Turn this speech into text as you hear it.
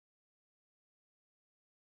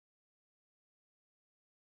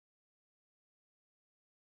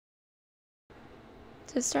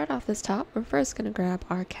To start off this top, we're first going to grab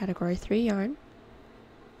our category 3 yarn,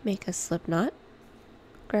 make a slip knot,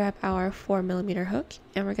 grab our 4mm hook,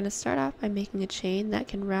 and we're going to start off by making a chain that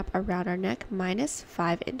can wrap around our neck minus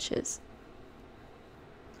 5 inches.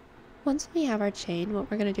 Once we have our chain,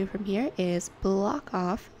 what we're going to do from here is block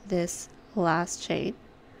off this last chain.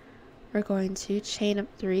 We're going to chain up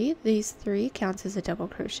 3. These 3 counts as a double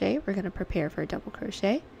crochet. We're going to prepare for a double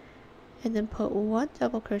crochet. And then put 1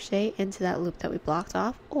 double crochet into that loop that we blocked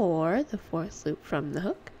off, or the 4th loop from the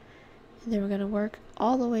hook. And then we're going to work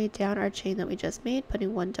all the way down our chain that we just made,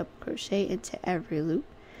 putting 1 double crochet into every loop.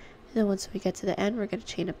 And then once we get to the end, we're going to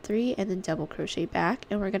chain up 3 and then double crochet back.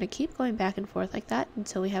 And we're going to keep going back and forth like that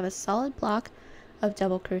until we have a solid block of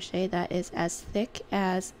double crochet that is as thick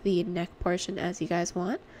as the neck portion as you guys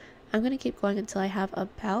want. I'm going to keep going until I have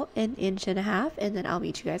about 1.5 inches, and then I'll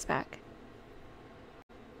meet you guys back.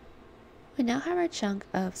 We now have our chunk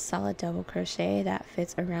of solid double crochet that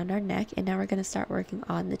fits around our neck, and now we're going to start working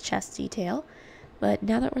on the chest detail. But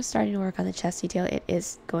now that we're starting to work on the chest detail, it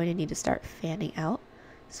is going to need to start fanning out.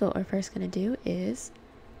 So what we're first going to do is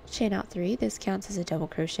chain out 3. This counts as a double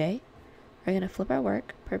crochet. We're going to flip our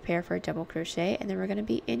work, prepare for a double crochet, and then we're going to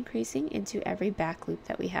be increasing into every back loop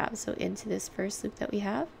that we have. So into this first loop that we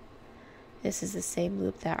have, this is the same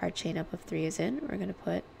loop that our chain up of 3 is in. We're going to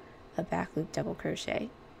put a back loop double crochet.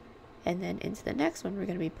 And then into the next one, we're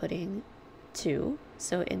going to be putting 2.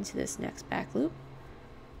 So into this next back loop,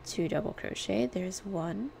 2 double crochet. There's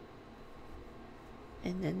 1,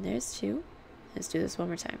 and then there's 2. Let's do this one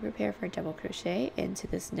more time. Prepare for a double crochet into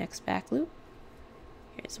this next back loop.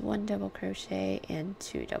 Here's 1 double crochet and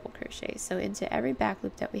 2 double crochet. So into every back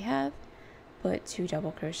loop that we have, put 2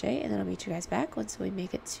 double crochet, and then I'll meet you guys back once we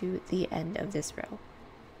make it to the end of this row.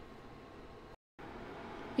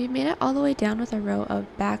 We made it all the way down with a row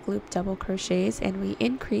of back loop double crochets, and we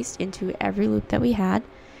increased into every loop that we had.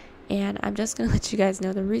 And I'm just going to let you guys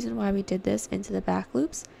know the reason why we did this into the back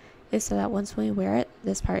loops is so that once we wear it,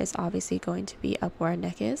 this part is obviously going to be up where our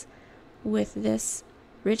neck is. With this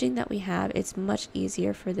ridging that we have, it's much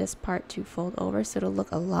easier for this part to fold over, so it'll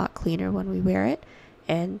look a lot cleaner when we wear it,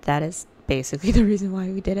 and that is basically the reason why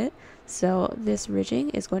we did it. So this ridging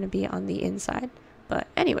is going to be on the inside. But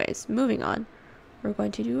anyways, moving on. We're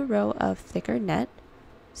going to do a row of thicker net.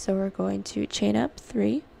 So we're going to chain up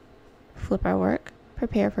 3, flip our work,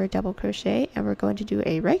 prepare for a double crochet, and we're going to do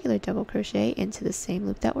a regular double crochet into the same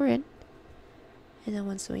loop that we're in. And then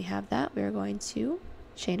once we have that, we're going to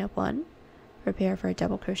chain up 1, prepare for a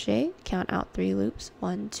double crochet, count out 3 loops,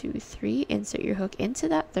 1, 2, 3, insert your hook into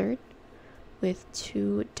that 3rd with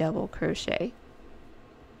 2 double crochet.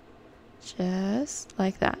 Just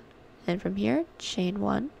like that. Then from here, chain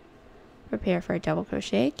 1, prepare for a double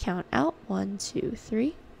crochet, count out 1, 2,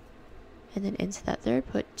 3, and then into that 3rd,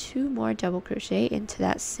 put 2 more double crochet into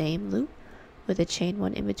that same loop with a chain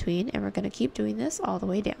 1 in between, and we're going to keep doing this all the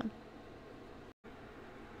way down.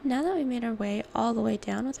 Now that we made our way all the way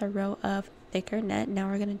down with our row of thicker net, now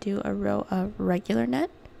we're going to do a row of regular net.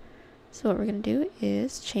 So what we're going to do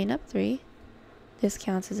is chain up 3. This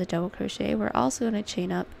counts as a double crochet. We're also going to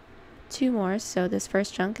chain up 2 more, so this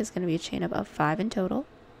first chunk is going to be a chain up of 5 in total.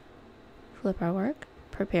 Flip our work,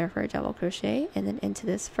 prepare for a double crochet, and then into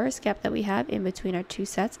this first gap that we have in between our 2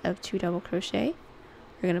 sets of 2 double crochet,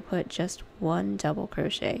 we're going to put just 1 double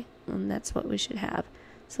crochet, and that's what we should have.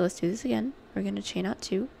 So let's do this again. We're going to chain out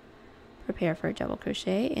 2, prepare for a double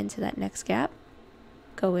crochet into that next gap,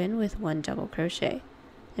 go in with 1 double crochet.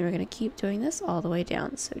 Then we're going to keep doing this all the way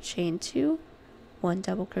down. So chain 2, 1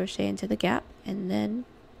 double crochet into the gap, and then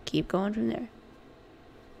keep going from there.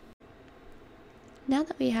 Now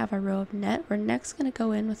that we have our row of net, we're next going to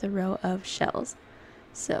go in with a row of shells.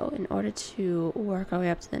 So in order to work our way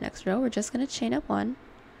up to the next row, we're just going to chain up 1.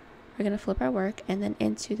 We're going to flip our work, and then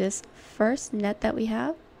into this first net that we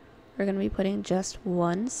have, we're going to be putting just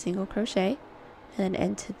 1 single crochet. And then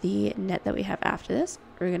into the net that we have after this,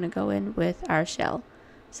 we're going to go in with our shell.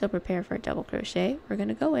 So prepare for a double crochet. We're going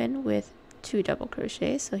to go in with 2 double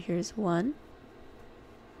crochets. So here's 1.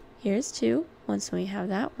 Here's 2. Once we have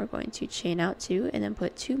that, we're going to chain out 2 and then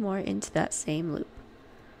put 2 more into that same loop.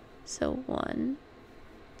 So 1,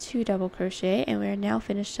 2 double crochet, and we are now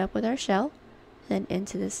finished up with our shell. Then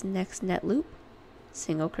into this next net loop,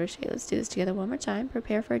 single crochet. Let's do this together one more time.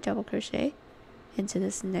 Prepare for a double crochet into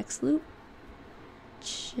this next loop.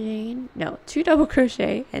 2 double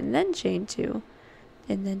crochet and then chain 2,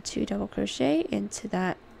 and then 2 double crochet into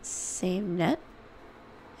that same net,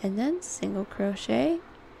 and then single crochet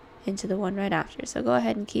into the one right after. So go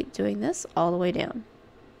ahead and keep doing this all the way down.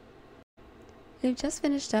 We've just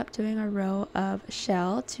finished up doing a row of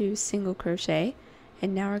shell to single crochet,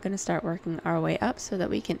 And now we're going to start working our way up so that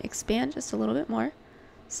we can expand just a little bit more.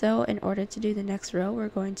 So in order to do the next row, we're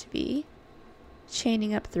going to be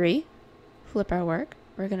chaining up 3, flip our work,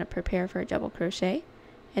 we're going to prepare for a double crochet,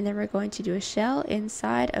 and then we're going to do a shell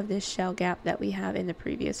inside of this shell gap that we have in the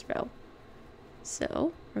previous row.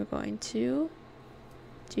 So we're going to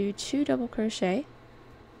do 2 double crochet,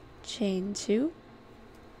 chain 2,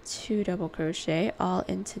 2 double crochet all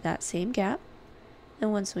into that same gap.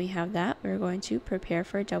 And once we have that, we're going to prepare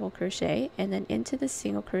for a double crochet, and then into the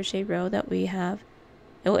single crochet row that we have,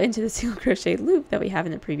 into the single crochet loop that we have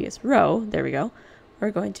in the previous row, there we go, we're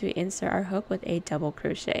going to insert our hook with a double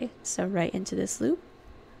crochet. So right into this loop,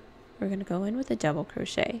 we're going to go in with a double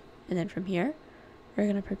crochet, and then from here, we're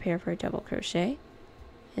going to prepare for a double crochet,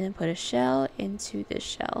 and then put a shell into this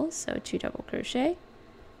shell. So 2 double crochet,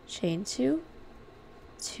 chain 2,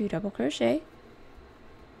 2 double crochet.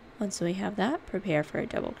 Once we have that, prepare for a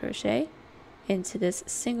double crochet into this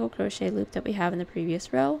single crochet loop that we have in the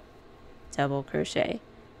previous row, double crochet,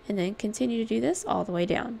 and then continue to do this all the way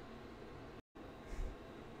down.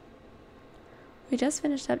 We just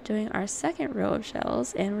finished up doing our second row of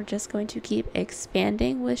shells, and we're just going to keep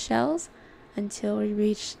expanding with shells until we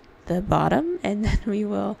reach the bottom, and then we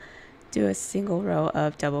will do a single row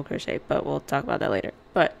of double crochet, but we'll talk about that later.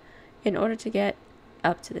 But in order to get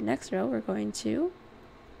up to the next row, we're going to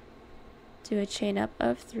do a chain up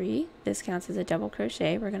of 3. This counts as a double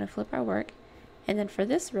crochet. We're going to flip our work, and then for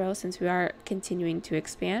this row, since we are continuing to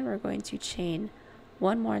expand, we're going to chain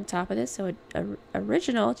 1 more on top of this, so an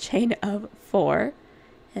original chain of 4.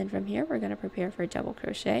 And from here, we're going to prepare for a double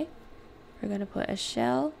crochet. We're going to put a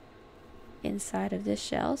shell inside of this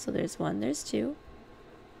shell, so there's 1, there's 2,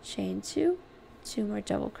 chain 2, 2 more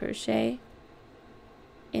double crochet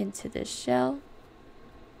into this shell.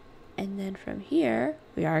 And then from here,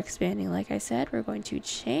 we are expanding, like I said, we're going to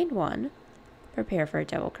chain 1, prepare for a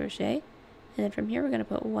double crochet, and then from here we're going to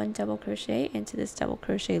put 1 double crochet into this double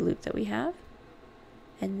crochet loop that we have,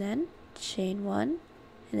 and then chain 1,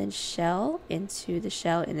 and then shell into the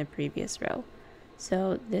shell in the previous row.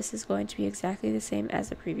 So this is going to be exactly the same as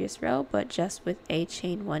the previous row, but just with a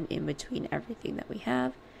chain 1 in between everything that we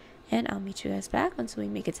have, and I'll meet you guys back until we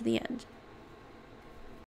make it to the end.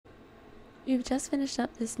 We've just finished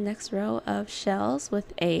up this next row of shells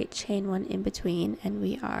with a chain 1 in between, and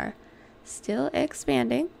we are still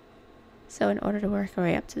expanding. So in order to work our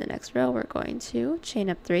way up to the next row, we're going to chain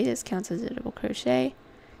up 3. This counts as a double crochet,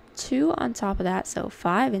 2 on top of that, so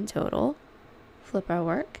 5 in total. Flip our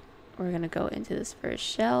work. We're going to go into this first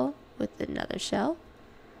shell with another shell,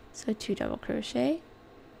 so 2 double crochet,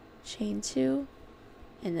 chain 2,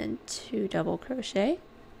 and then 2 double crochet.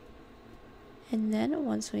 And then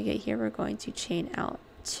once we get here, we're going to chain out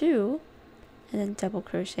 2 and then double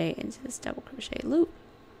crochet into this double crochet loop.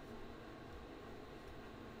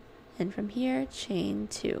 And from here, chain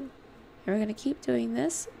 2. And we're going to keep doing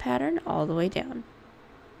this pattern all the way down.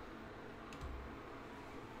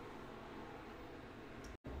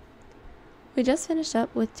 We just finished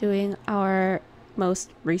up with doing our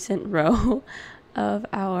most recent row of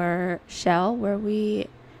our shell where we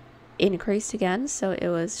increased again. So it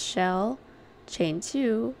was shell, chain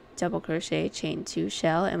 2, double crochet, chain 2,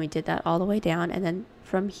 shell, and we did that all the way down. And then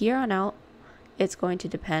from here on out, it's going to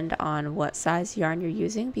depend on what size yarn you're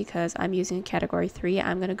using. Because I'm using a category 3,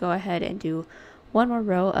 I'm going to go ahead and do 1 more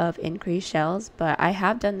row of increased shells, but I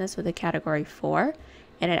have done this with a category 4,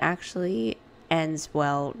 and it actually ends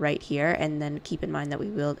well right here. And then keep in mind that we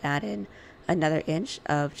will add in another inch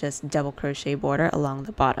of just double crochet border along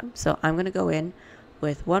the bottom. So I'm going to go in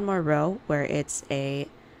with 1 more row where it's a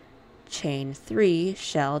chain 3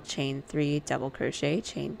 shell, chain 3 double crochet,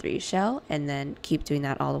 chain 3 shell, and then keep doing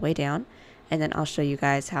that all the way down. And then I'll show you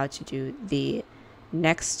guys how to do the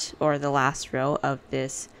next or the last row of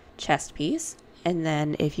this chest piece. And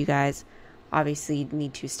then if you guys obviously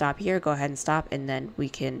need to stop here, go ahead and stop, and then we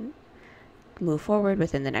can move forward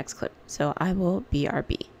within the next clip. So I will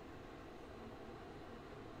BRB.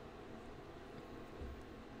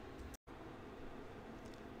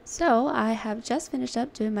 So I have just finished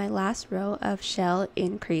up doing my last row of shell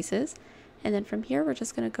increases, and then from here we're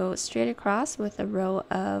just going to go straight across with a row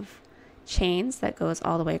of chains that goes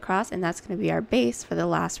all the way across, and that's going to be our base for the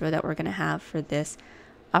last row that we're going to have for this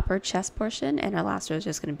upper chest portion. And our last row is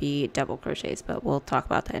just going to be double crochets, but we'll talk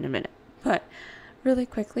about that in a minute. But really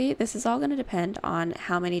quickly, this is all going to depend on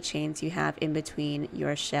how many chains you have in between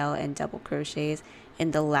your shell and double crochets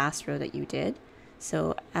in the last row that you did.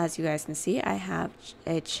 So as you guys can see, I have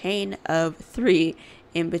a chain of 3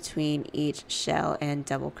 in between each shell and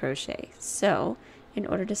double crochet. So in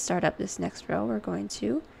order to start up this next row, we're going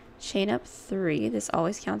to chain up 3. This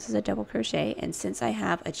always counts as a double crochet, and since I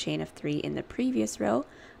have a chain of 3 in the previous row,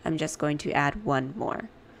 I'm just going to add one more.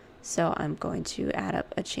 So I'm going to add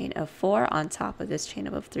up a chain of 4 on top of this chain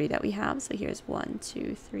up of 3 that we have. So here's 1,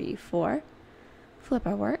 2, 3, 4. Flip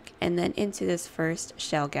our work, and then into this first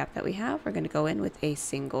shell gap that we have, we're going to go in with a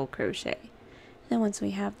single crochet. Then once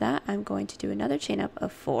we have that, I'm going to do another chain up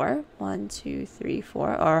of 4, 1, 2, 3,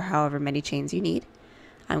 4, or however many chains you need.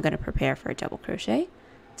 I'm going to prepare for a double crochet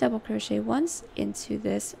once into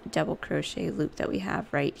this double crochet loop that we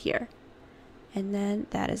have right here. And then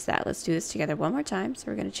that is that. Let's do this together one more time. So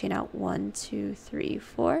we're going to chain out 1, 2, 3,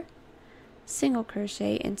 4, single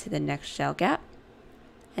crochet into the next shell gap,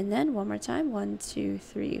 and then one more time, 1, 2,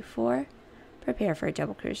 3, 4, prepare for a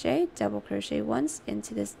double crochet once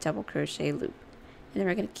into this double crochet loop. And then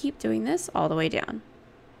we're going to keep doing this all the way down.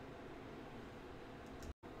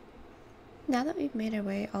 Now that we've made our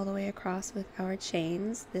way all the way across with our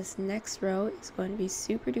chains, this next row is going to be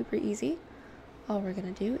super duper easy. All we're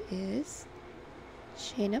going to do is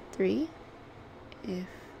chain up 3, if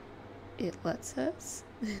it lets us.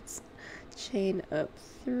 It's chain up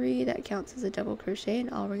 3, that counts as a double crochet, and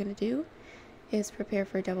all we're going to do is prepare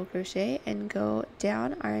for a double crochet and go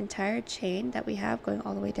down our entire chain that we have, going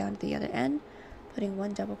all the way down to the other end, putting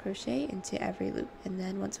 1 double crochet into every loop. And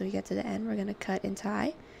then once we get to the end, we're going to cut and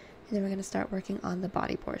tie, and then we're going to start working on the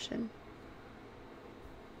body portion.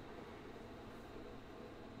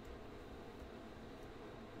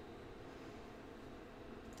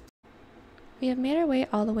 We have made our way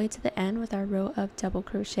all the way to the end with our row of double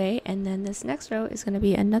crochet, and then this next row is going to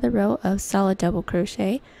be another row of solid double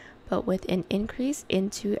crochet, but with an increase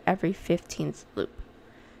into every 15th loop.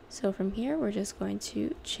 So from here, we're just going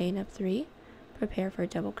to chain up 3, prepare for a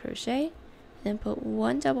double crochet, then put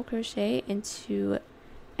 1 double crochet into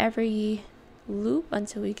every loop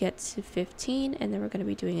until we get to 15, and then we're going to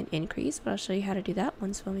be doing an increase, but I'll show you how to do that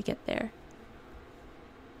when we get there.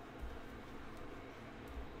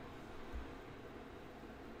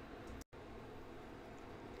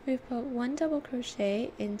 We've put 1 double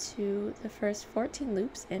crochet into the first 14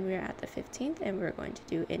 loops, and we're at the 15th, and we're going to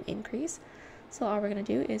do an increase. So all we're going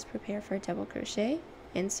to do is prepare for a double crochet,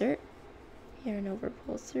 insert, yarn over,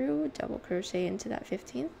 pull through, double crochet into that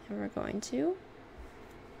 15th, and we're going to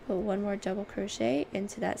put 1 more double crochet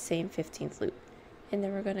into that same 15th loop. And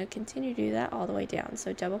then we're going to continue to do that all the way down.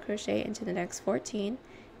 So double crochet into the next 14,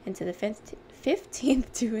 into the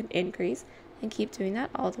 15th, do an increase, and keep doing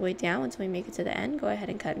that all the way down until we make it to the end. Go ahead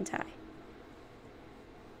and cut and tie.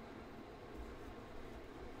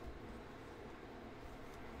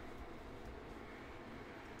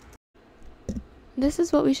 This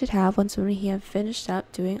is what we should have once we have finished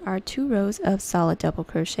up doing our 2 rows of solid double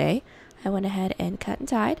crochet. I went ahead and cut and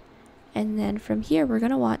tied, and then from here we're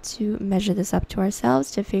going to want to measure this up to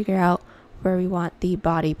ourselves to figure out where we want the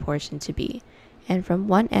body portion to be. And from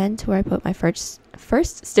one end to where I put my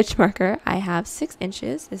first stitch marker, I have 6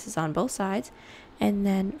 inches. This is on both sides. And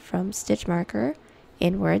then from stitch marker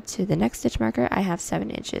inward to the next stitch marker, I have 7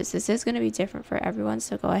 inches. This is going to be different for everyone,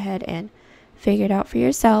 so go ahead and figure it out for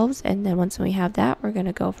yourselves. And then once we have that, we're going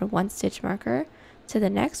to go from one stitch marker to the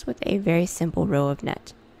next with a very simple row of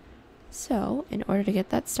net. So in order to get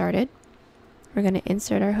that started, we're going to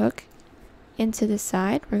insert our hook into this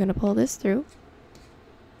side. We're going to pull this through.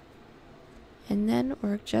 And then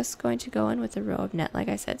we're just going to go in with a row of net, like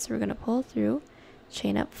I said. So we're going to pull through,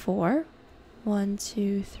 chain up 4, 1,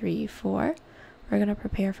 2, 3, 4. We're going to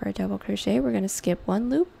prepare for a double crochet. We're going to skip 1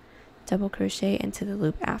 loop, double crochet into the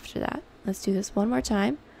loop after that. Let's do this one more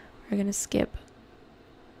time. We're going to skip,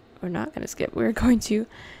 we're not going to skip, we're going to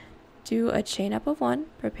do a chain up of 1,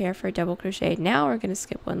 prepare for a double crochet. Now we're going to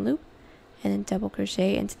skip 1 loop and then double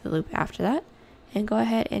crochet into the loop after that. And go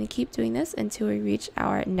ahead and keep doing this until we reach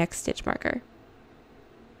our next stitch marker.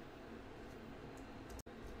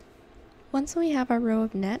 Once we have our row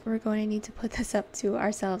of net, we're going to need to put this up to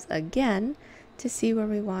ourselves again to see where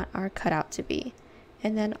we want our cutout to be.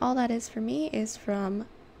 And then all that is for me is from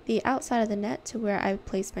the outside of the net to where I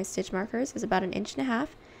placed my stitch markers is about 1.5 inches.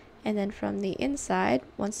 And then from the inside,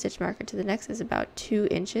 1 stitch marker to the next is about 2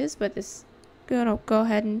 inches. But this, go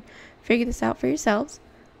ahead and figure this out for yourselves.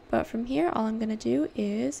 But from here, all I'm going to do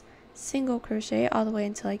is single crochet all the way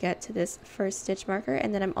until I get to this first stitch marker.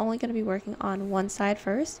 And then I'm only going to be working on one side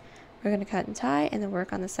first. We're going to cut and tie and then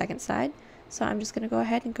work on the second side. So I'm just going to go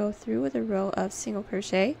ahead and go through with a row of single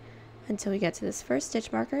crochet until we get to this first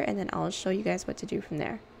stitch marker, and then I'll show you guys what to do from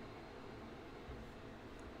there.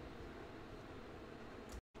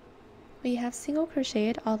 We have single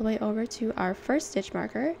crocheted all the way over to our first stitch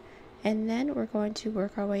marker, and then we're going to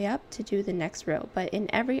work our way up to do the next row. But in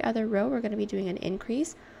every other row, we're going to be doing an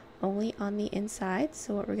increase only on the inside.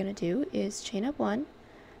 So what we're going to do is chain up 1,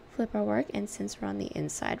 flip our work, and since we're on the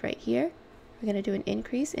inside right here, we're going to do an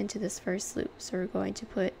increase into this first loop. So we're going to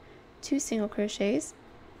put 2 single crochets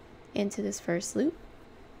into this first loop,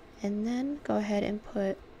 and then go ahead and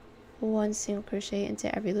put 1 single crochet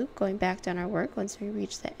into every loop, going back down our work. Once we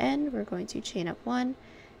reach the end, we're going to chain up 1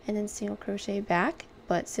 and then single crochet back.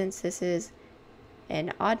 But since this is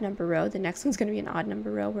an odd number row, the next one's going to be an odd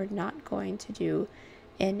number row, we're not going to do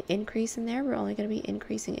an increase in there. We're only going to be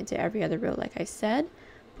increasing into every other row, like I said.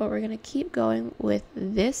 But we're going to keep going with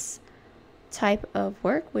this type of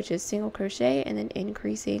work, which is single crochet and then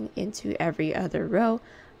increasing into every other row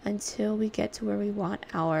until we get to where we want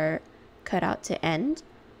our cutout to end.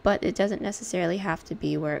 But it doesn't necessarily have to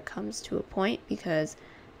be where it comes to a point, because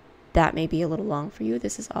that may be a little long for you.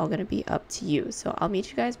 This is all going to be up to you. So I'll meet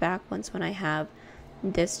you guys back when I have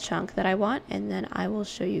this chunk that I want, and then I will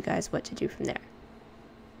show you guys what to do from there.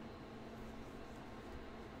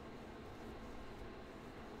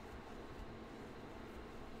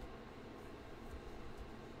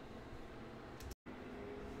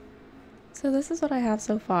 So this is what I have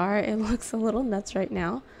so far. It looks a little nuts right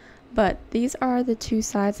now, but these are the 2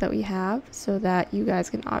 sides that we have so that you guys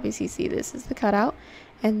can obviously see this is the cutout.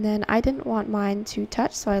 And then I didn't want mine to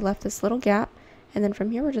touch, so I left this little gap. And then from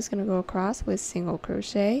here, we're just going to go across with single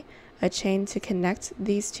crochet, a chain to connect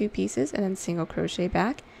these 2 pieces, and then single crochet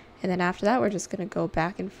back. And then after that, we're just going to go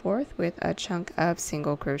back and forth with a chunk of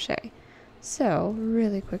single crochet. So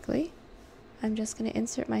really quickly, I'm just going to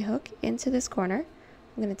insert my hook into this corner.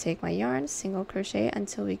 I'm going to take my yarn, single crochet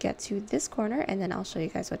until we get to this corner, and then I'll show you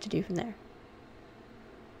guys what to do from there.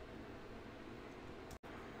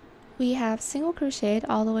 We have single crocheted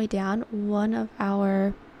all the way down one of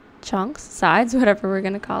our chunks, sides, whatever we're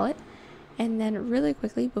going to call it. And then really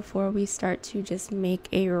quickly, before we start to just make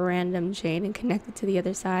a random chain and connect it to the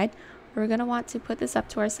other side, we're going to want to put this up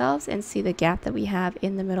to ourselves and see the gap that we have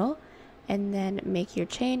in the middle, and then make your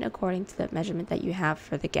chain according to the measurement that you have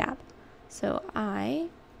for the gap. So I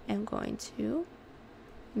am going to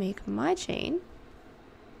make my chain,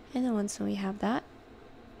 and then once we have that,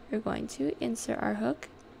 we're going to insert our hook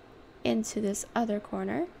into this other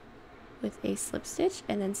corner with a slip stitch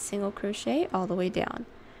and then single crochet all the way down.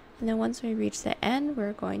 And then once we reach the end,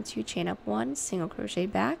 we're going to chain up 1, single crochet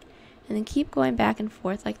back, and then keep going back and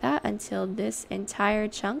forth like that until this entire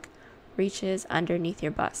chunk reaches underneath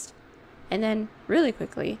your bust. And then really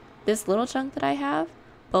quickly, this little chunk that I have,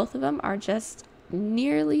 both of them are just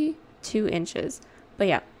nearly 2 inches. But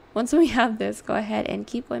yeah, once we have this, go ahead and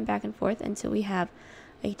keep going back and forth until we have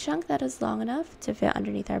a chunk that is long enough to fit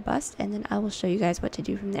underneath our bust, and then I will show you guys what to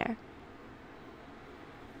do from there.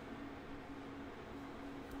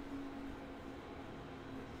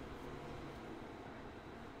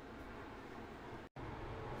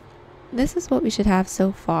 This is what we should have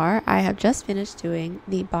so far. I have just finished doing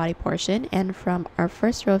the body portion, and from our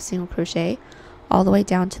first row of single crochet all the way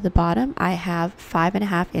down to the bottom, I have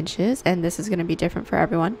 5.5 inches, and this is going to be different for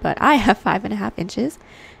everyone, but I have 5.5 inches.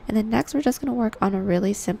 And then next, we're just going to work on a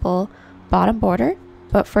really simple bottom border.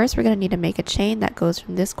 But first, we're going to need to make a chain that goes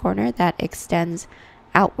from this corner that extends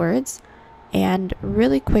outwards. And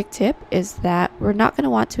really quick tip is that we're not going to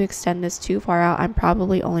want to extend this too far out. I'm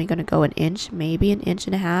probably only going to go 1 inch, maybe 1.5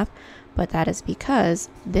 inches, but that is because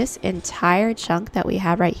this entire chunk that we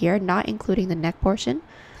have right here, not including the neck portion,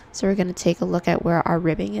 so we're going to take a look at where our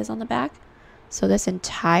ribbing is on the back. So this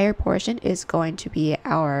entire portion is going to be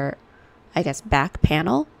our, I guess, back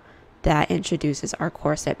panel that introduces our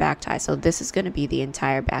corset back tie. So this is going to be the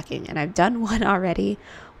entire backing, and I've done one already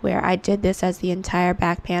where I did this as the entire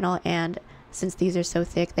back panel, and since these are so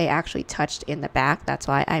thick, they actually touched in the back. That's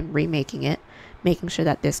why I'm remaking it, making sure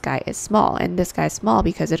that this guy is small, and this guy's small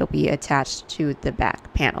because it'll be attached to the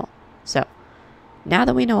back panel. So now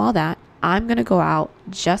that we know all that, I'm going to go out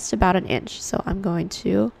just about 1 inch. So I'm going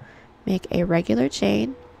to make a regular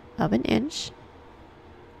chain of 1 inch,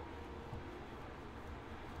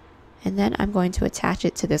 and then I'm going to attach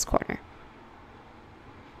it to this corner.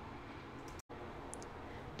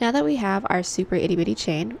 Now that we have our super itty bitty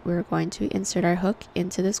chain, we're going to insert our hook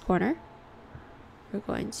into this corner. We're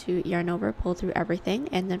going to yarn over, pull through everything,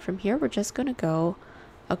 and then from here we're just going to go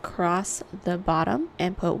across the bottom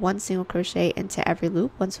and put 1 single crochet into every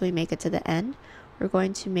loop. Once we make it to the end, we're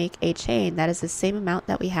going to make a chain that is the same amount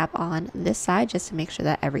that we have on this side, just to make sure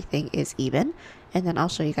that everything is even, and then I'll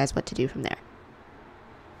show you guys what to do from there.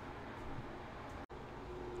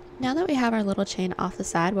 Now that we have our little chain off the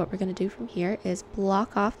side, what we're going to do from here is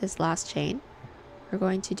block off this last chain. We're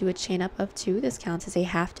going to do a chain up of 2. This counts as a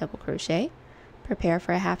half double crochet. Prepare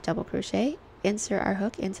for a half double crochet, insert our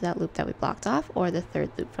hook into that loop that we blocked off, or the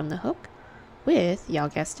third loop from the hook, with, y'all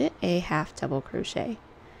guessed it, a half double crochet.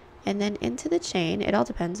 And then into the chain, it all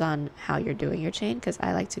depends on how you're doing your chain, because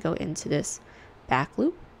I like to go into this back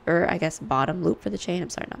loop, or I guess bottom loop for the chain. I'm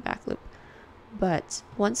sorry, not back loop. But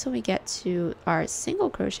once when we get to our single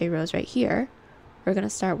crochet rows right here, we're going to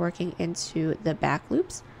start working into the back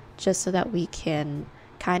loops, just so that we can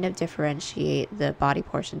kind of differentiate the body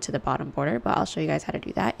portion to the bottom border. But I'll show you guys how to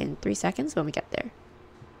do that in 3 seconds when we get there.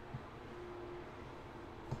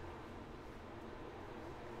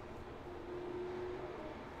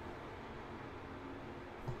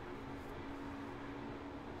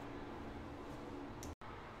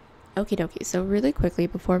 Okie dokie, so really quickly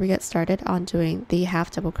before we get started on doing the half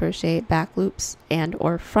double crochet back loops and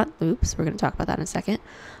or front loops, we're going to talk about that in a second,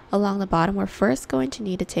 along the bottom we're first going to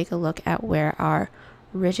need to take a look at where our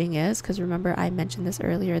ridging is, because remember I mentioned this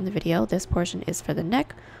earlier in the video, this portion is for the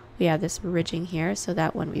neck. We have this ridging here so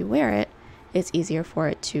that when we wear it, it's easier for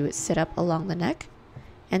it to sit up along the neck.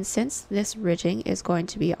 And since this ridging is going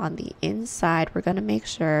to be on the inside, we're going to make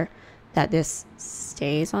sure that this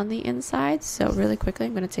stays on the inside. So really quickly,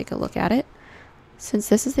 I'm going to take a look at it. Since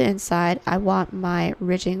this is the inside, I want my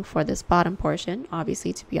ridging for this bottom portion,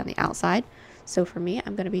 obviously, to be on the outside. So for me,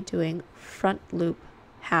 I'm going to be doing front loop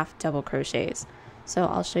half double crochets. So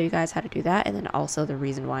I'll show you guys how to do that, and then also the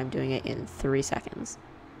reason why I'm doing it in 3 seconds.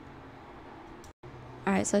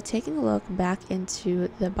 Alright, so taking a look back into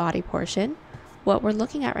the body portion, what we're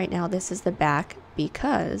looking at right now, this is the back,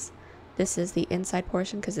 because this is the inside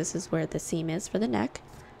portion, because this is where the seam is for the neck.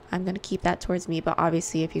 I'm going to keep that towards me, but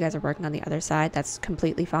obviously if you guys are working on the other side, that's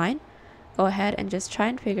completely fine. Go ahead and just try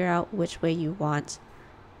and figure out which way you want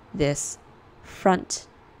this front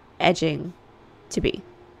edging to be,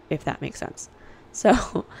 if that makes sense.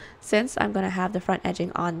 So since I'm going to have the front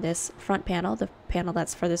edging on this front panel, the panel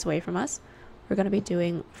that's furthest away from us, we're going to be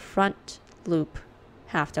doing front loop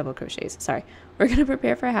half double crochets. Sorry, we're going to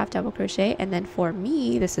prepare for a half double crochet, and then for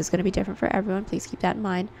me, this is going to be different for everyone, please keep that in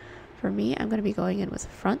mind. For me, I'm going to be going in with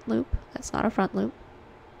front loop, that's not a front loop,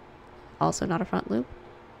 also not a front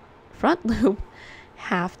loop,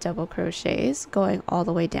 half double crochets going all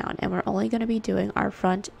the way down, and we're only going to be doing our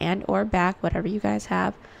front and or back, whatever you guys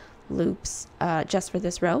have, loops just for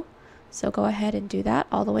this row. So go ahead and do that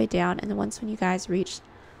all the way down, and then once when you guys reach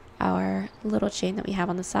our little chain that we have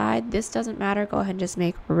on the side, this doesn't matter, go ahead and just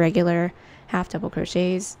make regular half double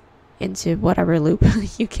crochets into whatever loop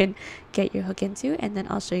you can get your hook into, and then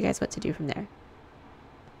I'll show you guys what to do from there.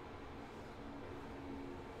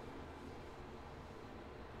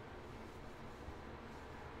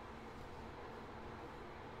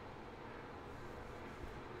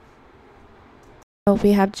 So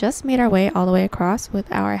we have just made our way all the way across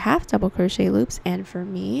with our half double crochet loops, and for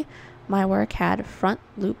me, my work had front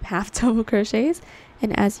loop half double crochets,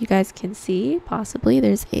 and as you guys can see, possibly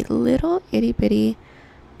there's a little itty bitty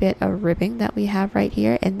bit of ribbing that we have right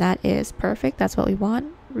here, and that is perfect. That's what we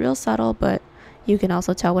want, real subtle, but you can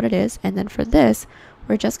also tell what it is. And then for this,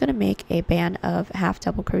 we're just going to make a band of half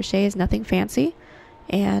double crochets, nothing fancy,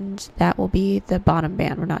 and that will be the bottom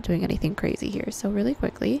band. We're not doing anything crazy here. So really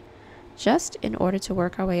quickly, just in order to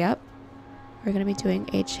work our way up, we're going to be doing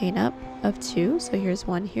a chain up of 2. So here's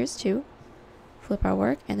 1, here's 2. Flip our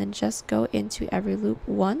work, and then just go into every loop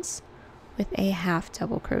once with a half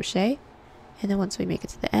double crochet. And then once we make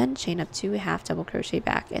it to the end, chain up 2, half double crochet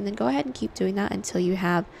back. And then go ahead and keep doing that until you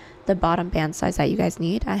have the bottom band size that you guys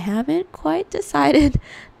need. I haven't quite decided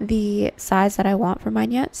the size that I want for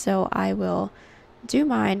mine yet, so I will do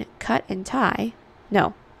mine cut and tie.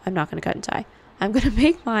 No, I'm not going to cut and tie. I'm going to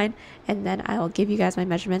make mine, and then I will give you guys my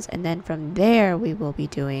measurements, and then from there we will be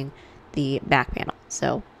doing the back panel.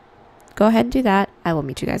 So go ahead and do that. I will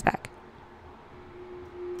meet you guys back.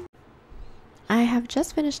 I have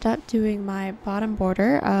just finished up doing my bottom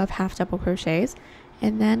border of half double crochets,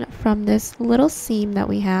 and then from this little seam that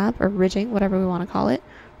we have, or ridging, whatever we want to call it,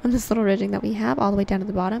 from this little ridging that we have all the way down to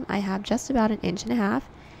the bottom, I have just about 1.5 inches.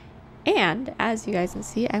 And as you guys can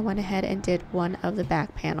see, I went ahead and did one of the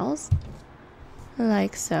back panels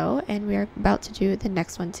like so, and we are about to do the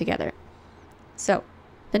next one together. So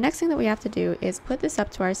the next thing that we have to do is put this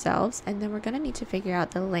up to ourselves, and then we're going to need to figure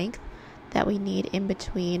out the length that we need in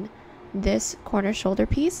between this corner shoulder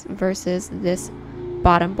piece versus this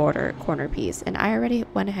bottom border corner piece. And I already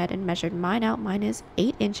went ahead and measured mine out. Mine is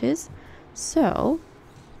 8 inches. So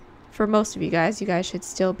for most of you guys should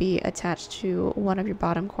still be attached to one of your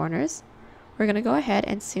bottom corners. We're going to go ahead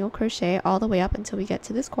and single crochet all the way up until we get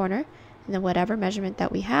to this corner, and then whatever measurement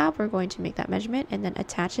that we have, we're going to make that measurement and then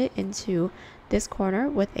attach it into this corner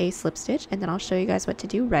with a slip stitch, and then I'll show you guys what to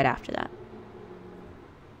do right after that.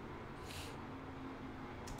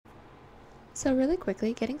 So really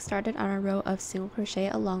quickly, getting started on our row of single crochet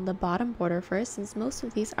along the bottom border first, since most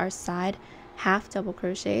of these are side half double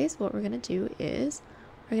crochets, what we're going to do is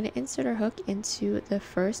we're going to insert our hook into the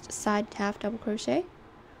first side half double crochet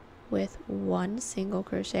with one single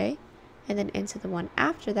crochet, and then into the one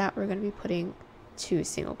after that we're going to be putting 2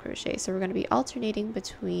 single crochet. So we're going to be alternating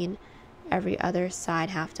between every other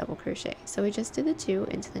side half double crochet. So we just did the 2.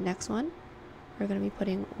 Into the next one we're going to be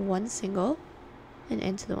putting 1 single, and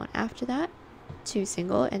into the one after that 2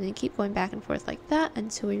 single, and then keep going back and forth like that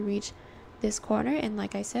until we reach this corner. And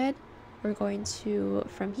like I said, we're going to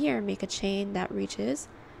from here make a chain that reaches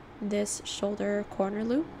this shoulder corner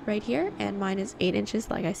loop right here, and mine is 8 inches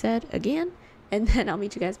like I said again, and then I'll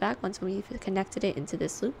meet you guys back once we've connected it into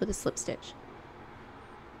this loop with a slip stitch.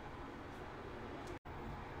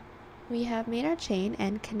 We have made our chain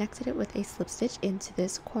and connected it with a slip stitch into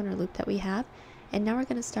this corner loop that we have, and now we're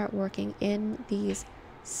going to start working in these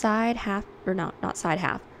side half, or no, not side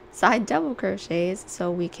half, side double crochets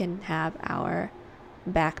so we can have our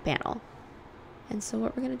back panel. And so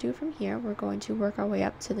what we're going to do from here, we're going to work our way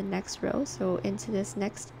up to the next row. So into this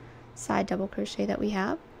next side double crochet that we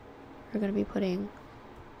have, we're going to be putting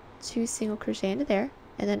 2 single crochet into there,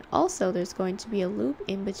 and then also there's going to be a loop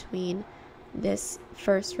in between this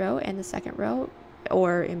first row and the second row,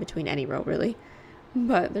 or in between any row really.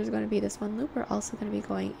 But there's going to be this one loop. We're also going to be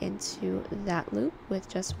going into that loop with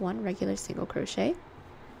just 1 regular single crochet.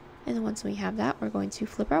 And then once we have that, we're going to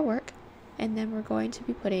flip our work, and then we're going to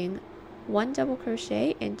be putting 1 double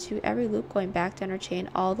crochet into every loop, going back down our chain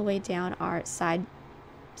all the way down our side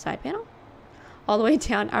panel, all the way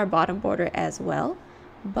down our bottom border as well.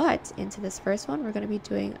 But into this first one, we're going to be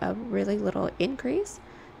doing a really little increase,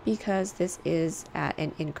 because this is at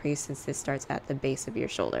an increase since this starts at the base of your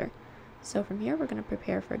shoulder. So from here we're going to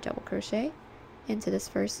prepare for a double crochet. Into this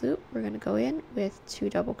first loop we're going to go in with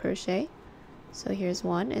 2 double crochet. So here's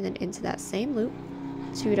 1, and then into that same loop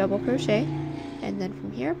 2 double crochet, and then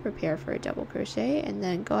from here prepare for a double crochet, and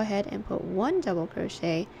then go ahead and put 1 double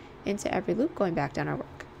crochet into every loop, going back down our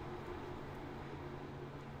work.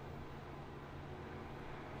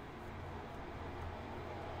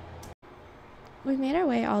 We've made our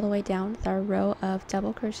way all the way down with our row of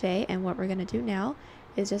double crochet, and what we're going to do now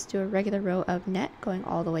is just do a regular row of net going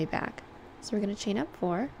all the way back. So we're going to chain up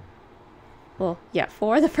 4. Well, yeah,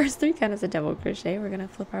 4. The first 3 count as a double crochet. We're going to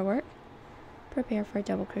flip our work, prepare for a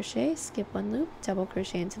double crochet, skip 1 loop, double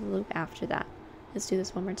crochet into the loop after that. Let's do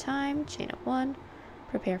this one more time. Chain up 1,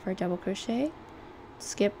 prepare for a double crochet,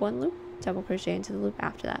 skip 1 loop, double crochet into the loop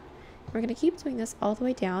after that. We're going to keep doing this all the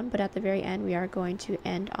way down, but at the very end we are going to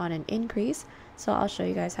end on an increase. So I'll show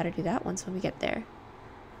you guys how to do that once when we get there.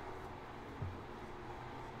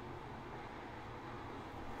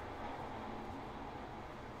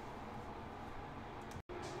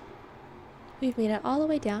 We've made it all the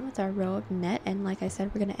way down with our row of net, and like I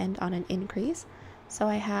said, we're going to end on an increase. So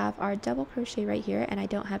I have our double crochet right here, and I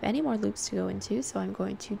don't have any more loops to go into, so I'm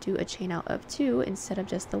going to do a chain out of 2 instead of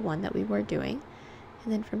just the 1 that we were doing.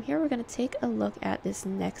 And then from here we're going to take a look at this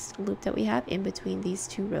next loop that we have in between these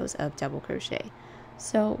 2 rows of double crochet.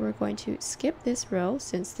 So we're going to skip this row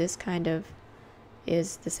since this kind of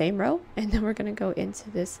is the same row, and then we're going to go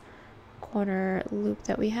into this corner loop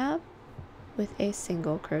that we have with a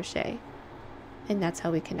single crochet, and that's how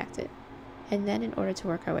we connect it. And then in order to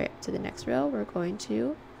work our way up to the next row, we're going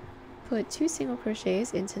to put 2 single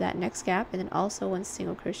crochets into that next gap, and then also 1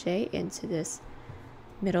 single crochet into this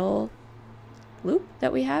middle loop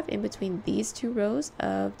that we have in between these 2 rows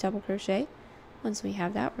of double crochet. Once we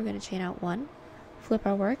have that, we're going to chain out 1, flip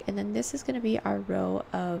our work, and then this is going to be our row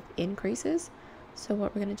of increases. So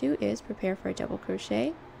what we're going to do is prepare for a double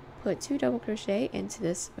crochet, put 2 double crochet into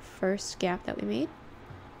this first gap that we made,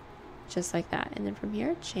 just like that, and then from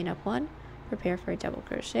here chain up 1, prepare for a double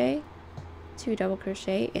crochet, 2 double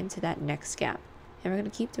crochet into that next gap, and we're going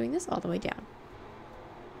to keep doing this all the way down.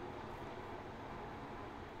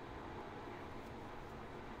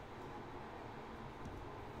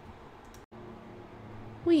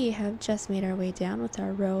 We have just made our way down with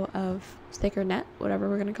our row of thicker net, whatever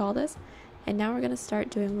we're going to call this, and now we're going to start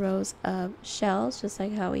doing rows of shells just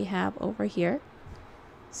like how we have over here.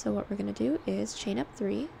 So what we're going to do is chain up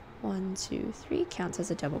 3, 1, 2, 3, counts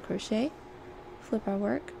as a double crochet, flip our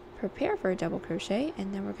work, prepare for a double crochet,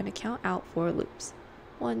 and then we're going to count out 4 loops.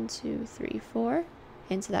 1, 2, 3, 4.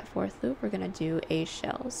 Into that 4th loop we're going to do a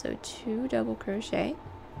shell, so 2 double crochet,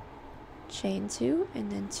 chain 2,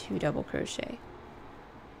 and then 2 double crochet.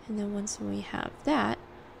 And then once we have that,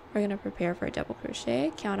 we're going to prepare for a double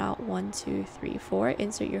crochet, count out 1, 2, 3, 4,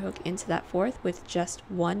 insert your hook into that 4th with just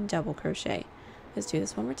 1 double crochet. Let's do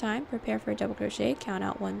this one more time. Prepare for a double crochet, count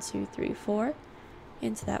out 1, 2, 3, 4.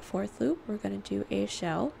 Into that fourth loop, we're going to do a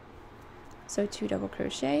shell. So 2 double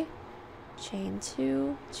crochet, chain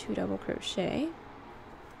 2, 2 double crochet.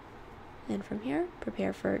 And from here,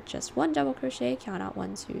 prepare for just 1 double crochet, count out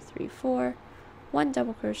 1, 2, 3, 4. 1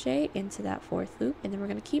 double crochet into that fourth loop, and then we're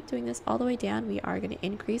going to keep doing this all the way down. We are going to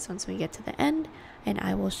increase once we get to the end, and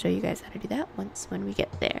I will show you guys how to do that when we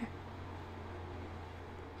get there.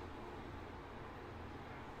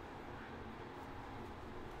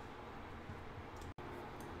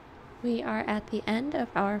 We are at the end of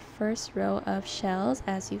our first row of shells,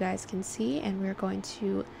 as you guys can see, and we're going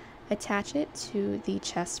to attach it to the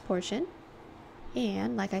chest portion.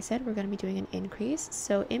 And like I said, we're going to be doing an increase.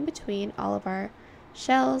 So in between all of our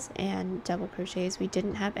shells and double crochets, we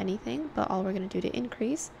didn't have anything, but all we're going to do to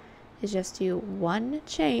increase is just do 1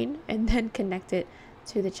 chain and then connect it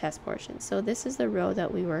to the chest portion. So this is the row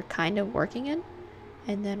that we were kind of working in,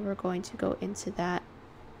 and then we're going to go into that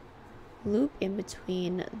loop in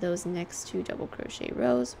between those next 2 double crochet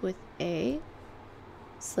rows with a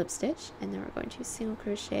slip stitch, and then we're going to single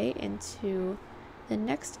crochet into the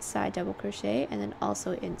next side double crochet and then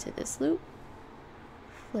also into this loop,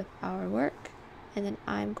 flip our work, and then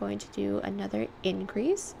I'm going to do another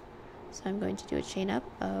increase. So I'm going to do a chain up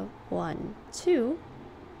of 1, 2,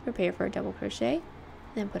 prepare for a double crochet,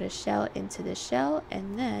 then put a shell into the shell,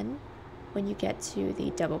 and then when you get to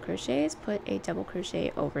the double crochets, put a double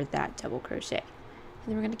crochet over that double crochet. And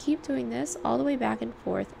then we're going to keep doing this all the way back and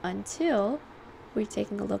forth until we're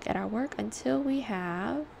taking a look at our work, until we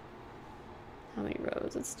have, how many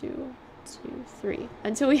rows? Let's do 2, 3,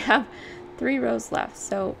 until we have 3 rows left.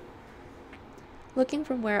 So looking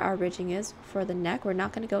from where our ridging is for the neck, we're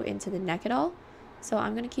not going to go into the neck at all. So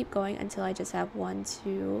I'm going to keep going until I just have 1,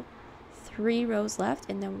 2, 3 rows left,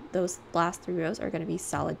 and then those last 3 rows are going to be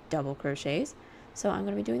solid double crochets. So I'm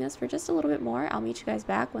going to be doing this for just a little bit more. I'll meet you guys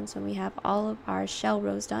back when we have all of our shell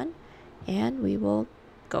rows done, and we will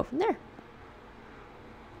go from there.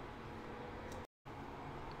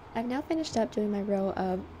 I've now finished up doing my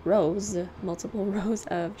multiple rows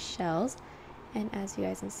of shells, and as you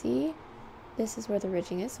guys can see, this is where the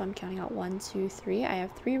ridging is. So I'm counting out 1, 2, 3. I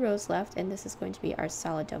have 3 rows left, and this is going to be our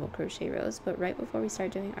solid double crochet rows. But right before we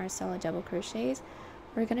start doing our solid double crochets,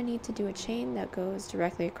 we're going to need to do a chain that goes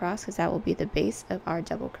directly across, because that will be the base of our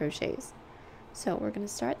double crochets. So we're going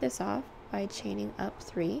to start this off by chaining up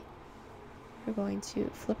 3. We're going to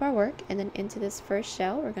flip our work, and then into this first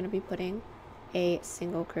shell we're going to be putting a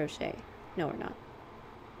single crochet. No, we're not.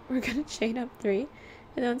 We're going to chain up 3, and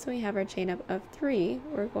then once we have our chain up of 3,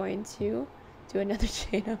 we're going to do another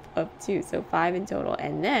chain up of 2, so 5 in total,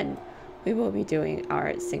 and then we will be doing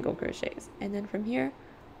our single crochets. And then from here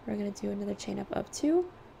we're going to do another chain up of 2,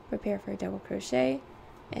 prepare for a double crochet,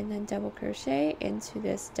 and then double crochet into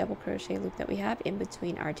this double crochet loop that we have in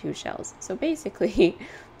between our 2 shells. So basically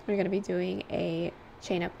we're going to be doing a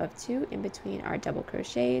chain up of 2 in between our double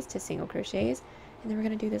crochets to single crochets, and then we're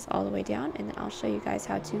going to do this all the way down, and then I'll show you guys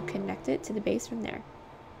how to connect it to the base from there.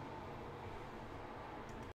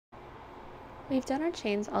 We've done our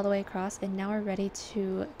chains all the way across, and now we're ready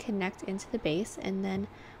to connect into the base, and then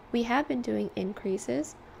we have been doing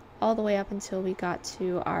increases all the way up until we got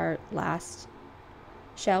to our last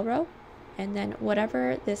shell row, and then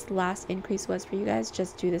whatever this last increase was for you guys,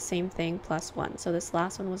 just do the same thing plus 1. So this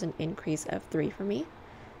last one was an increase of 3 for me,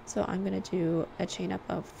 so I'm going to do a chain up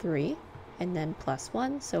of 3 and then plus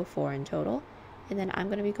 1, so 4 in total, and then I'm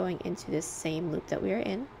going to be going into this same loop that we are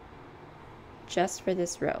in just for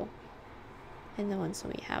this row. And then once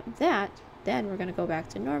we have that, then we're going to go back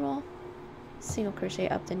to normal, single crochet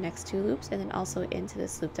up the next 2 loops, and then also into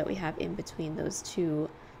this loop that we have in between those 2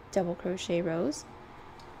 double crochet rows,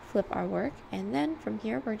 flip our work, and then from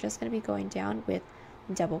here we're just going to be going down with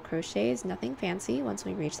double crochets, nothing fancy. Once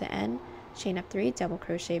we reach the end, chain up 3, double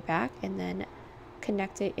crochet back, and then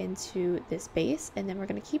connect it into this base, and then we're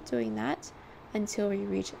going to keep doing that until we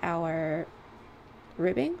reach our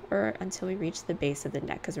ribbing, or until we reach the base of the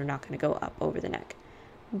neck, because we're not going to go up over the neck.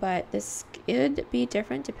 But this could be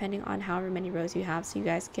different depending on however many rows you have, so you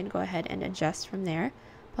guys can go ahead and adjust from there.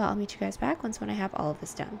 But I'll meet you guys back when I have all of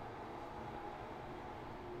this done.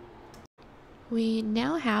 We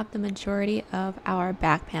now have the majority of our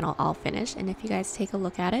back panel all finished, and if you guys take a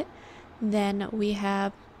look at it, then we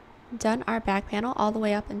have done our back panel all the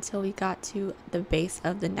way up until we got to the base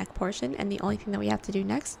of the neck portion, and the only thing that we have to do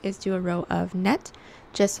next is do a row of net,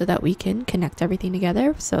 just so that we can connect everything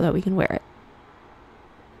together so that we can wear it.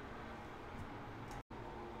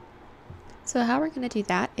 So how we're going to do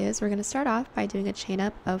that is we're going to start off by doing a chain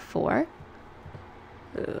up of 4.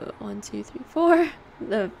 1, 2, 3, 4.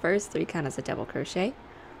 the first 3 count as a double crochet.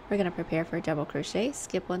 We're going to prepare for a double crochet,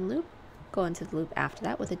 skip 1 loop, go into the loop after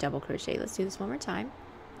that with a double crochet. Let's do this one more time.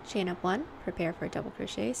 Chain up 1, prepare for a double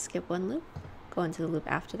crochet, skip 1 loop, go into the loop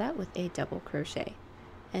after that with a double crochet.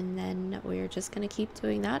 And then we're just going to keep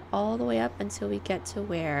doing that all the way up until we get to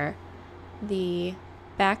where the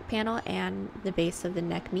back panel and the base of the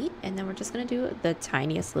neck meet, and then we're just going to do the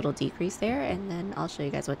tiniest little decrease there, and then I'll show you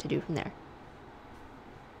guys what to do from there.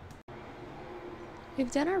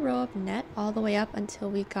 We've done our row of net all the way up until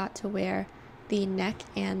we got to where the neck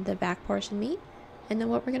and the back portion meet, and then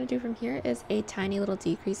what we're going to do from here is a tiny little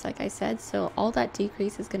decrease, like I said. So all that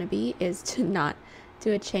decrease is going to be is to not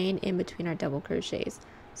do a chain in between our double crochets.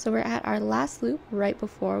 So we're at our last loop right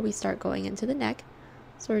before we start going into the neck.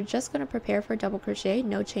 So we're just going to prepare for a double crochet,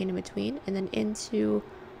 no chain in between, and then into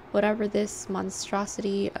whatever this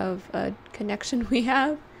monstrosity of a connection we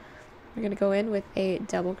have, we're going to go in with a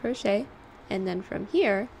double crochet, and then from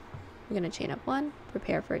here we're going to chain up 1,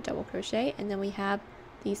 prepare for a double crochet, and then we have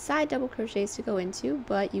these side double crochets to go into,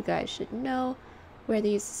 but you guys should know where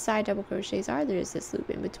these side double crochets are. There's this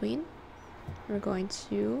loop in between. We're going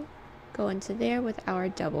to go into there with our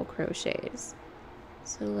double crochets.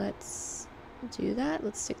 So let's do that.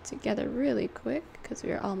 Let's stick together really quick because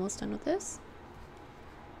we are almost done with this.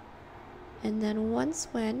 And then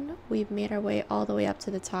when we've made our way all the way up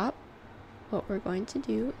to the top, what we're going to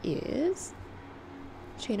do is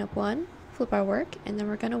chain up 1, flip our work, and then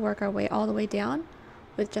we're going to work our way all the way down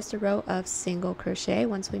with just a row of single crochet.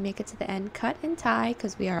 Once we make it to the end, cut and tie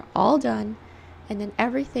because we are all done. And then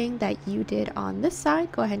everything that you did on this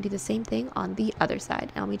side, go ahead and do the same thing on the other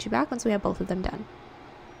side. I'll meet you back once we have both of them done.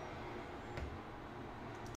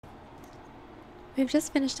 We've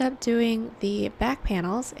just finished up doing the back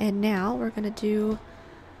panels, and now we're going to do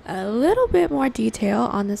a little bit more detail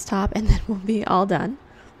on this top, and then we'll be all done.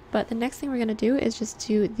 But the next thing we're going to do is just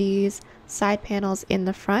do these side panels in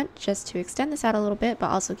the front, just to extend this out a little bit, but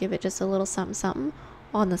also give it just a little something something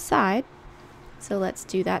on the side. So let's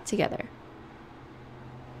do that together.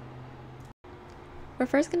 We're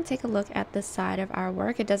first going to take a look at the side of our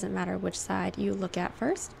work. It doesn't matter which side you look at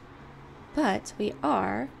first, but we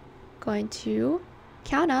are going to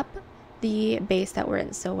count up the base that we're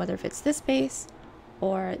in. So whether if it's this base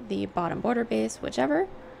or the bottom border base, whichever,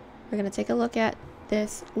 we're going to take a look at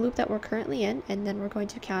this loop that we're currently in, and then we're going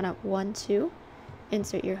to count up 1, 2,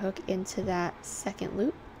 insert your hook into that second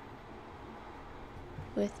loop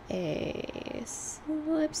with a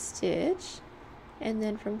slip stitch, and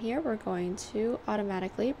then from here we're going to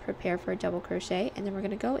automatically prepare for a double crochet, and then we're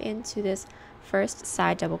going to go into this first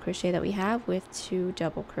side double crochet that we have with 2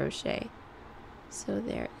 double crochet. So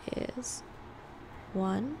there is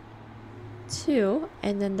 1, 2,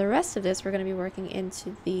 and then the rest of this we're going to be working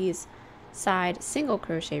into these side single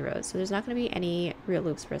crochet rows. So there's not going to be any real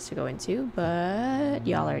loops for us to go into, but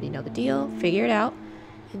y'all already know the deal, figure it out.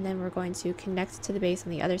 And then we're going to connect to the base on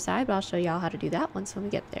the other side, but I'll show y'all how to do that when we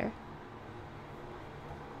get there.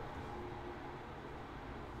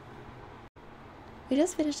 We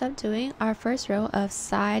just finished up doing our first row of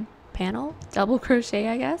side panel double crochet,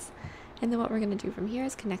 I guess, and then what we're going to do from here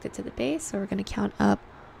is connect it to the base. So we're going to count up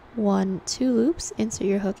 1, 2 loops, insert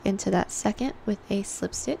your hook into that second with a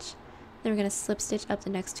slip stitch. Then we're going to slip stitch up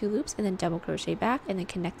the next 2 loops and then double crochet back, and then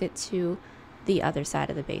connect it to the other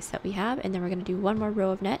side of the base that we have, and then we're going to do 1 more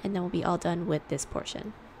row of net, and then we'll be all done with this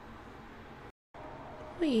portion.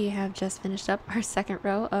 We have just finished up our second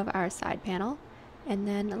row of our side panel, and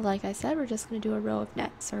then like I said, we're just going to do a row of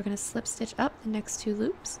net. So we're going to slip stitch up the next 2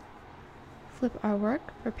 loops, flip our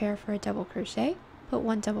work, prepare for a double crochet, put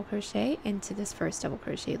 1 double crochet into this first double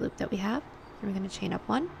crochet loop that we have, and we're going to chain up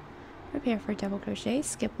 1, prepare for a double crochet,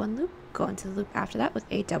 skip 1 loop, go into the loop after that with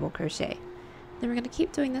a double crochet. Then we're going to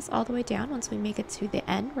keep doing this all the way down. Once we make it to the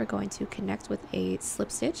end, we're going to connect with a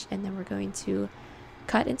slip stitch, and then we're going to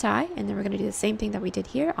cut and tie, and then we're going to do the same thing that we did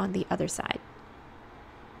here on the other side.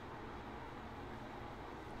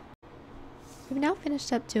 We've now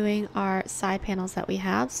finished up doing our side panels that we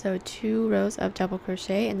have, so 2 rows of double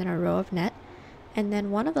crochet and then a row of net. And then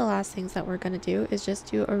one of the last things that we're going to do is just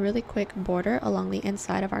do a really quick border along the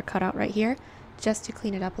inside of our cutout right here, just to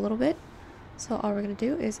clean it up a little bit. So all we're going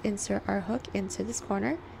to do is insert our hook into this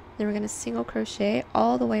corner, then we're going to single crochet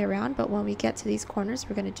all the way around, but when we get to these corners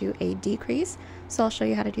we're going to do a decrease. So I'll show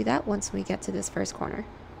you how to do that once we get to this first corner.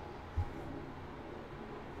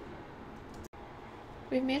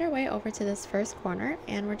 We've made our way over to this first corner,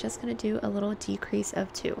 and we're just going to do a little decrease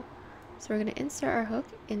of 2. So we're going to insert our hook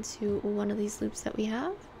into one of these loops that we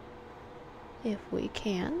have, if we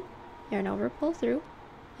can, yarn over, pull through,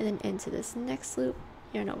 and then into this next loop,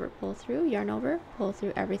 yarn over, pull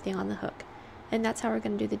through everything on the hook. And that's how we're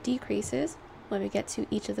going to do the decreases when we get to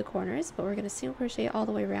each of the corners, but we're going to single crochet all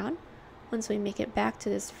the way around. Once we make it back to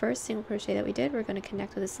this first single crochet that we did, we're going to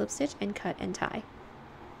connect with a slip stitch and cut and tie.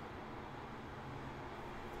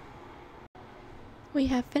 We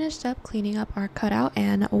have finished up cleaning up our cutout,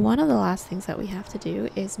 and one of the last things that we have to do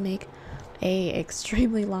is make a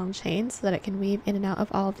extremely long chain so that it can weave in and out of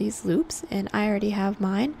all of these loops, and I already have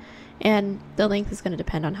mine, and the length is going to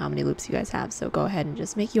depend on how many loops you guys have, so go ahead and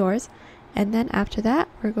just make yours. And then after that,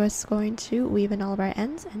 we're just going to weave in all of our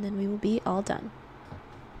ends, and then we will be all done.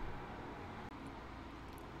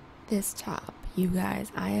 This top, you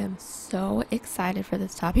guys, I am so excited for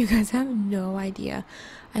this top. You guys have no idea.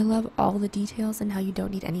 I love all the details and how you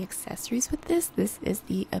don't need any accessories with this. This is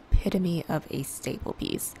the epitome of a staple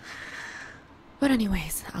piece. But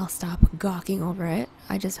anyways, I'll stop gawking over it.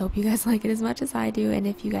 I just hope you guys like it as much as I do, and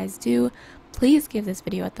if you guys do, please give this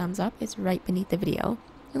video a thumbs up. It's right beneath the video.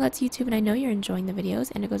 It lets YouTube and I know you're enjoying the videos,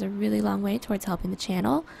 and it goes a really long way towards helping the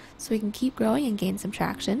channel so we can keep growing and gain some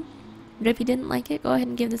traction. But if you didn't like it, go ahead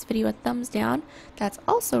and give this video a thumbs down. That's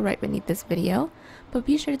also right beneath this video. But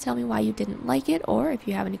be sure to tell me why you didn't like it, or if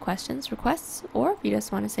you have any questions, requests, or if you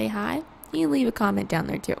just want to say hi, you can leave a comment down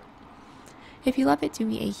there too. If you love it, do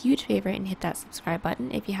me a huge favor and hit that subscribe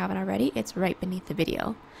button. If you haven't already, it's right beneath the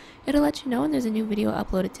video. It'll let you know when there's a new video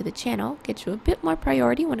uploaded to the channel, get you a bit more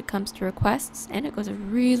priority when it comes to requests, and it goes a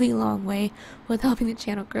really long way with helping the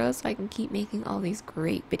channel grow so I can keep making all these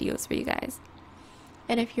great videos for you guys.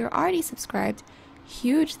 And if you're already subscribed,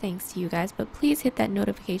 huge thanks to you guys, but please hit that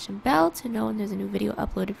notification bell to know when there's a new video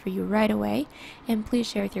uploaded for you right away, and please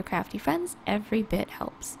share with your crafty friends. Every bit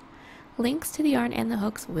helps. Links to the yarn and the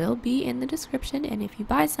hooks will be in the description, and if you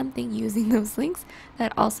buy something using those links,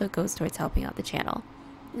 that also goes towards helping out the channel.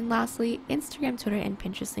 And lastly, Instagram, Twitter, and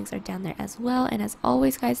Pinterest links are down there as well, and as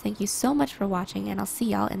always guys, thank you so much for watching, and I'll see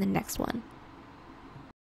y'all in the next one.